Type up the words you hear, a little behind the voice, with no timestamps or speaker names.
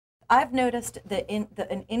I've noticed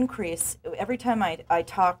an increase every time I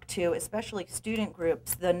talk to, especially student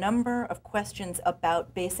groups, the number of questions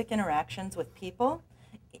about basic interactions with people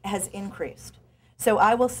has increased. So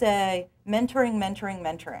I will say mentoring, mentoring,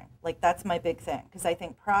 mentoring. Like that's my big thing because I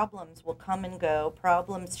think problems will come and go,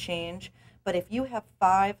 problems change. But if you have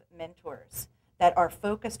 5 mentors that are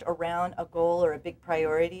focused around a goal or a big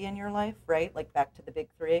priority in your life, right? Like back to the big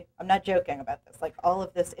 3. I'm not joking about this. Like all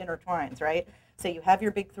of this intertwines, right? So you have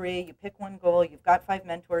your big 3, you pick one goal, you've got 5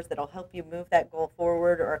 mentors that'll help you move that goal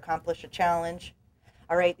forward or accomplish a challenge.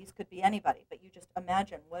 All right, these could be anybody, but you just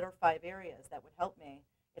imagine what are 5 areas that would help me.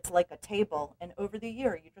 It's like a table, and over the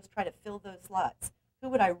year, you just try to fill those slots. Who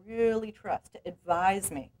would I really trust to advise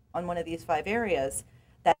me on one of these 5 areas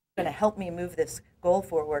that's going to help me move this goal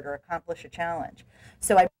forward or accomplish a challenge?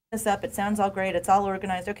 So I bring this up, it sounds all great, it's all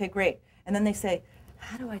organized, okay, great. And then they say,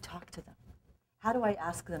 how do I talk to them? How do I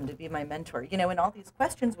ask them to be my mentor? You know, and all these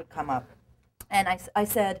questions would come up. And I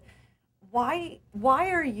said, why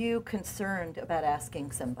are you concerned about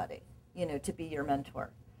asking somebody, you know, to be your mentor?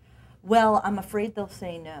 Well, I'm afraid they'll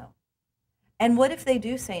say no. And what if they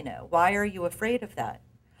do say no? Why are you afraid of that?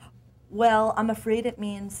 Well, I'm afraid it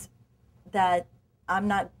means that I'm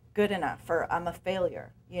not good enough or I'm a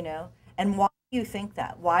failure, you know? And why do you think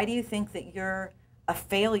that? Why do you think that you're a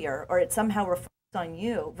failure or it somehow reflects on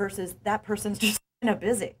you versus that person's just kind of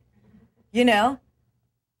busy, you know?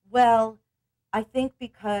 Well, I think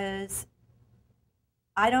because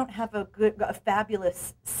I don't have a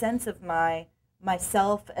fabulous sense of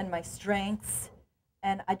myself and my strengths,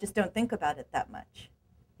 and I just don't think about it that much,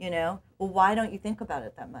 you know? Well, why don't you think about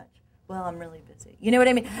it that much? Well, I'm really busy. You know what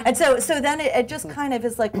I mean? And so then it just kind of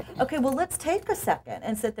is like, okay, well, let's take a second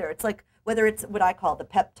and sit there. It's like whether it's what I call the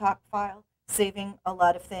pep talk file, saving a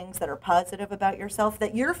lot of things that are positive about yourself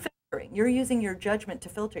that you're filtering. You're using your judgment to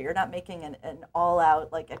filter. You're not making an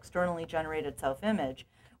all-out, like, externally generated self-image.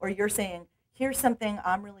 Or you're saying, here's something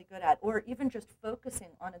I'm really good at. Or even just focusing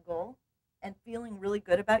on a goal and feeling really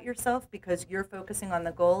good about yourself because you're focusing on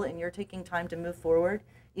the goal and you're taking time to move forward,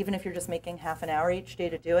 even if you're just making half an hour each day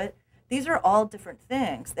to do it. These are all different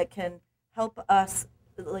things that can help us,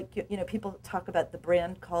 like, you know, people talk about the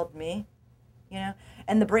brand called me, you know,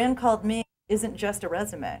 and the brand called me isn't just a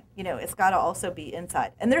resume, you know, it's got to also be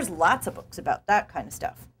inside. And there's lots of books about that kind of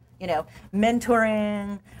stuff, you know,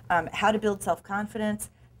 mentoring, how to build self-confidence,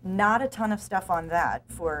 not a ton of stuff on that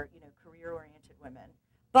for, you know, career-oriented women.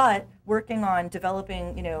 But working on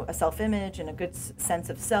developing, you know, a self-image and a good sense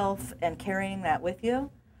of self and carrying that with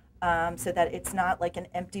you so that it's not like an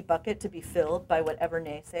empty bucket to be filled by whatever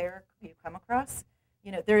naysayer you come across.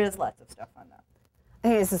 You know, there is lots of stuff on that. I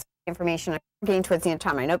think this is information. I'm getting towards the end of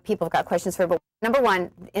time. I know people have got questions for, but number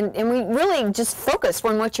one, and we really just focused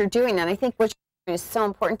on what you're doing, and I think what you're doing is so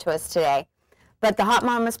important to us today. But the Hot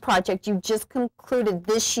Mamas Project, you just concluded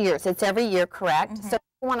this year, so it's every year, correct? Mm-hmm. So if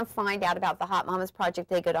you want to find out about the Hot Mamas Project,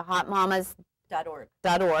 they go to hotmamas.org.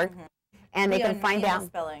 Mm-hmm. And they can find out.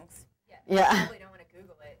 Spellings. Yeah. You probably don't want to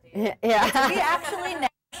Google it, do you? Yeah. We actually never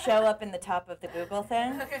show up in the top of the Google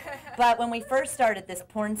thing, but when we first started, this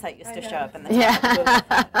porn site used to show up in the top of the Google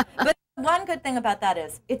thing. But one good thing about that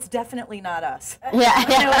is it's definitely not us. Yeah.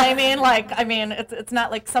 You know what I mean? Like, I mean, it's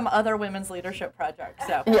not like some other women's leadership project.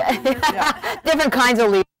 So Yeah. Different kinds of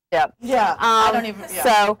leadership. Yeah. I don't even.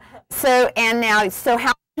 Yeah. So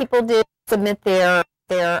how many people did submit their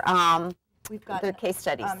We've got their case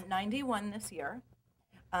studies? 91 this year,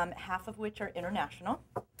 half of which are international.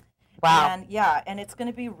 Wow. And yeah, and it's going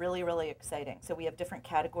to be really, really exciting. So we have different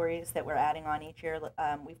categories that we're adding on each year.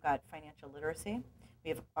 We've got financial literacy, we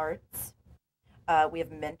have arts, we have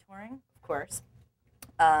mentoring, of course.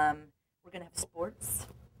 We're going to have sports.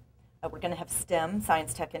 We're going to have STEM,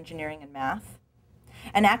 science, tech, engineering, and math.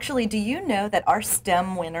 And actually, do you know that our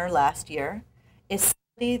STEM winner last year is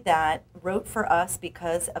somebody that wrote for us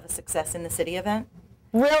because of a Success in the City event?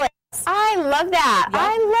 Really? I love that. Yep.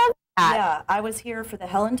 I love that. Yeah, I was here for the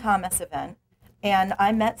Helen Thomas event, and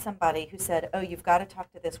I met somebody who said, "Oh, you've got to talk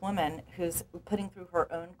to this woman who's putting through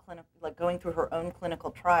her own going through her own clinical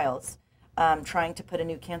trials, trying to put a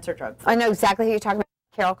new cancer drug." I know exactly who you're talking about.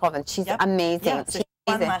 Carol Colvin. She's amazing. Yeah, so She's she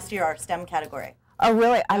won amazing. last year our STEM category. Oh,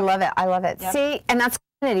 really? I love it. I love it. Yep. See, and that's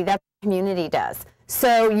community. That's what community does.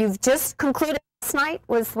 So you've just concluded last night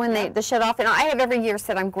was when the shut off, and I have every year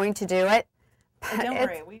said I'm going to do it. Oh, don't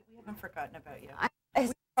worry, we haven't forgotten about you.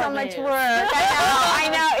 It's so much work. I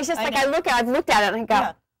know. It's just like I've looked at it and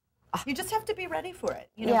I go, You just have to be ready for it.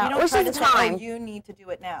 You know, Yeah, we don't which try is to say, time. "Oh, you need to do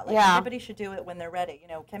it now." Like, Yeah. everybody should do it when they're ready. You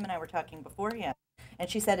know, Kim and I were talking beforehand, and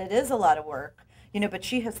she said it is a lot of work, you know, but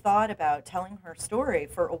she has thought about telling her story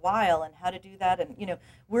for a while and how to do that. And, you know,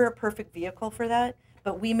 we're a perfect vehicle for that.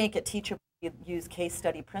 but we make it teachable. We use case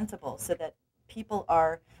study principles so that people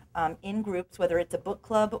are in groups, whether it's a book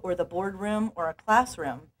club or the boardroom or a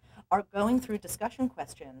classroom, are going through discussion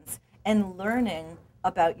questions and learning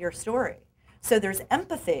about your story. So there's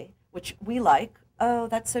empathy, which we like. Oh,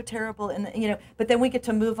 that's so terrible, and but then we get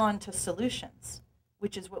to move on to solutions,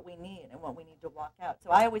 which is what we need and what we need to walk out.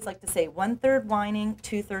 So I always like to say 1/3 whining,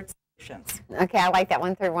 2/3 solutions. Okay, I like that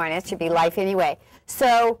 1/3 whining. It should be life anyway.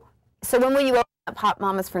 So when will you open up Hot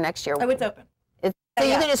Mamas for next year? Oh, it's open. So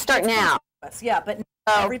you can just start now. Yeah, but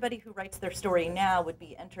everybody who writes their story now would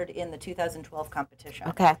be entered in the 2012 competition.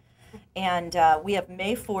 Okay. And we have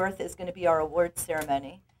May 4th is going to be our awards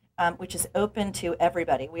ceremony, which is open to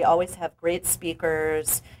everybody. We always have great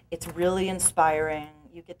speakers. It's really inspiring.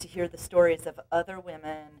 You get to hear the stories of other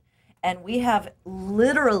women. And we have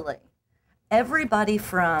literally everybody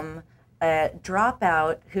from a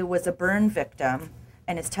dropout who was a burn victim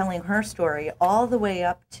and is telling her story all the way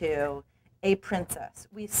up to a princess.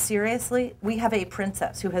 We have a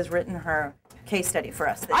princess who has written her case study for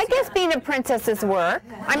us this I guess year. being a princess is work.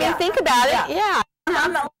 I mean, think about it. Yeah.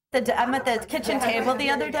 I'm at the kitchen table the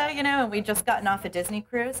other day, and we just gotten off a Disney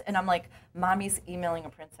cruise, and I'm like, Mommy's emailing a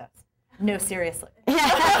princess. No, seriously.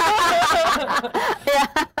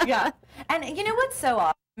 Yeah. And you know what's so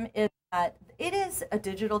awesome is that it is a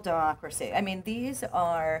digital democracy. I mean, these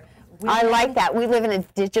are women. I like that. We live in a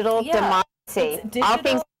digital democracy. Digital, all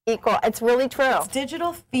things equal. It's really true. It's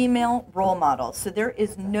digital female role models. So there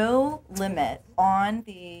is no limit on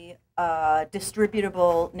the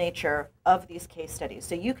distributable nature of these case studies.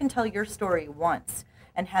 So you can tell your story once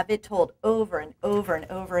and have it told over and over and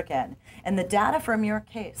over again. And the data from your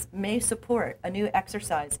case may support a new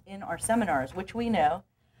exercise in our seminars, which we know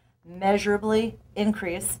measurably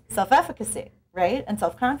increase self-efficacy, right, and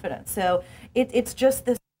self-confidence. So it's just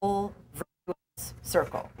this whole virtuous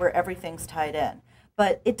circle where everything's tied in.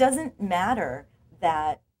 But it doesn't matter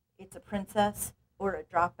that it's a princess or a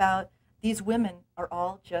dropout. These women are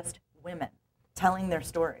all just women telling their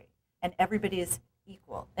story, and everybody is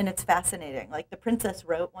equal, and it's fascinating. Like the princess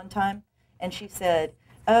wrote one time, and she said,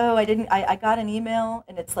 oh, I got an email,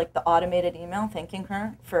 and it's like the automated email thanking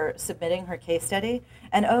her for submitting her case study,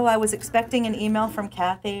 and oh, I was expecting an email from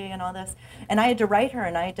Kathy and all this, and I had to write her,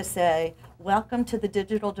 and I had to say, welcome to the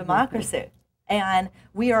digital democracy, and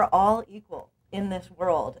we are all equal in this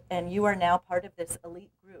world, and you are now part of this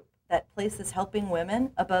elite group that places helping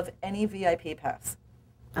women above any VIP pass.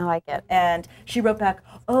 I like it. And she wrote back,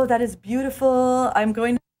 oh, that is beautiful. I'm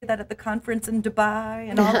going to say that at the conference in Dubai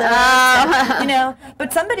and all that.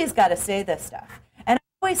 But somebody's got to say this stuff. And I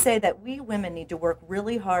always say that we women need to work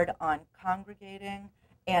really hard on congregating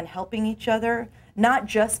and helping each other, not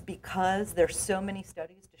just because there's so many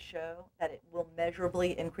studies to show that it will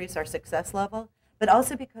measurably increase our success level, but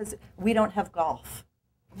also because we don't have golf.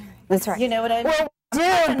 That's right. You know what I mean? Well, we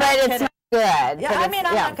do, but it's not good. Yeah, I mean,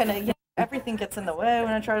 I'm not going to, everything gets in the way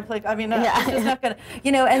when I try to play. I mean, it's just not going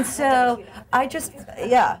to, and so I just,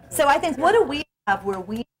 So I think, what do we have where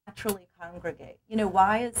we naturally congregate?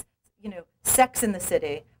 Why is, sex in the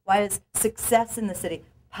city? Why is success in the city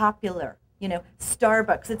popular?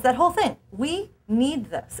 Starbucks, it's that whole thing. We need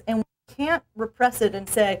this, and we can't repress it and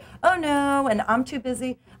say, oh no, and I'm too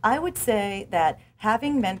busy. I would say that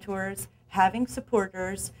having mentors, having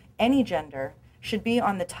supporters, any gender, should be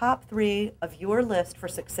on the top 3 of your list for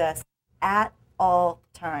success at all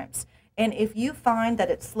times. And if you find that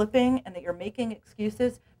it's slipping and that you're making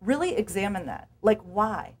excuses, really examine that. Like,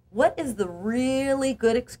 why? What is the really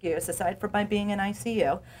good excuse, aside from my being in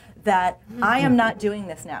ICU, that I am not doing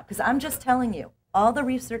this now? Because I'm just telling you, all the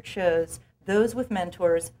research shows those with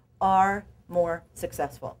mentors are more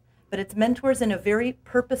successful. But it's mentors in a very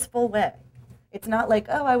purposeful way. It's not like,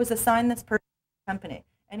 oh, I was assigned this company.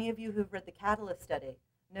 Any of you who've read the Catalyst study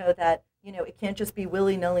know that, it can't just be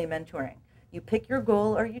willy-nilly mentoring. You pick your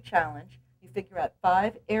goal or you challenge, you figure out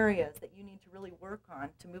 5 areas that you need to really work on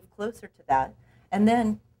to move closer to that, and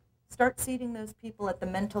then start seating those people at the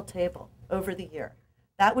mental table over the year.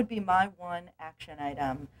 That would be my one action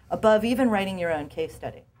item, above even writing your own case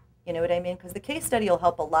study. You know what I mean? Because the case study will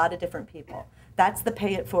help a lot of different people. That's the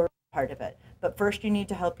pay it forward part of it. But first you need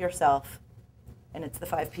to help yourself, and it's the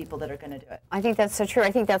 5 people that are going to do it. I think that's so true.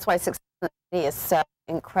 I think that's why success is so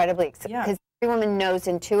incredibly exciting, because every woman knows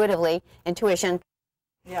intuition,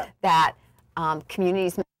 that community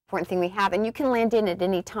is the most important thing we have, and you can land in at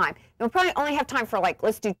any time. We'll probably only have time for,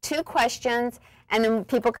 let's do 2 questions, and then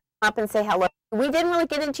people come up and say hello. We didn't really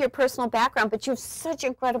get into your personal background, but you have such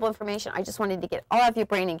incredible information. I just wanted to get all of your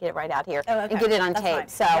brain and get it right out here and get it on tape.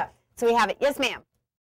 So we have it. Yes, ma'am.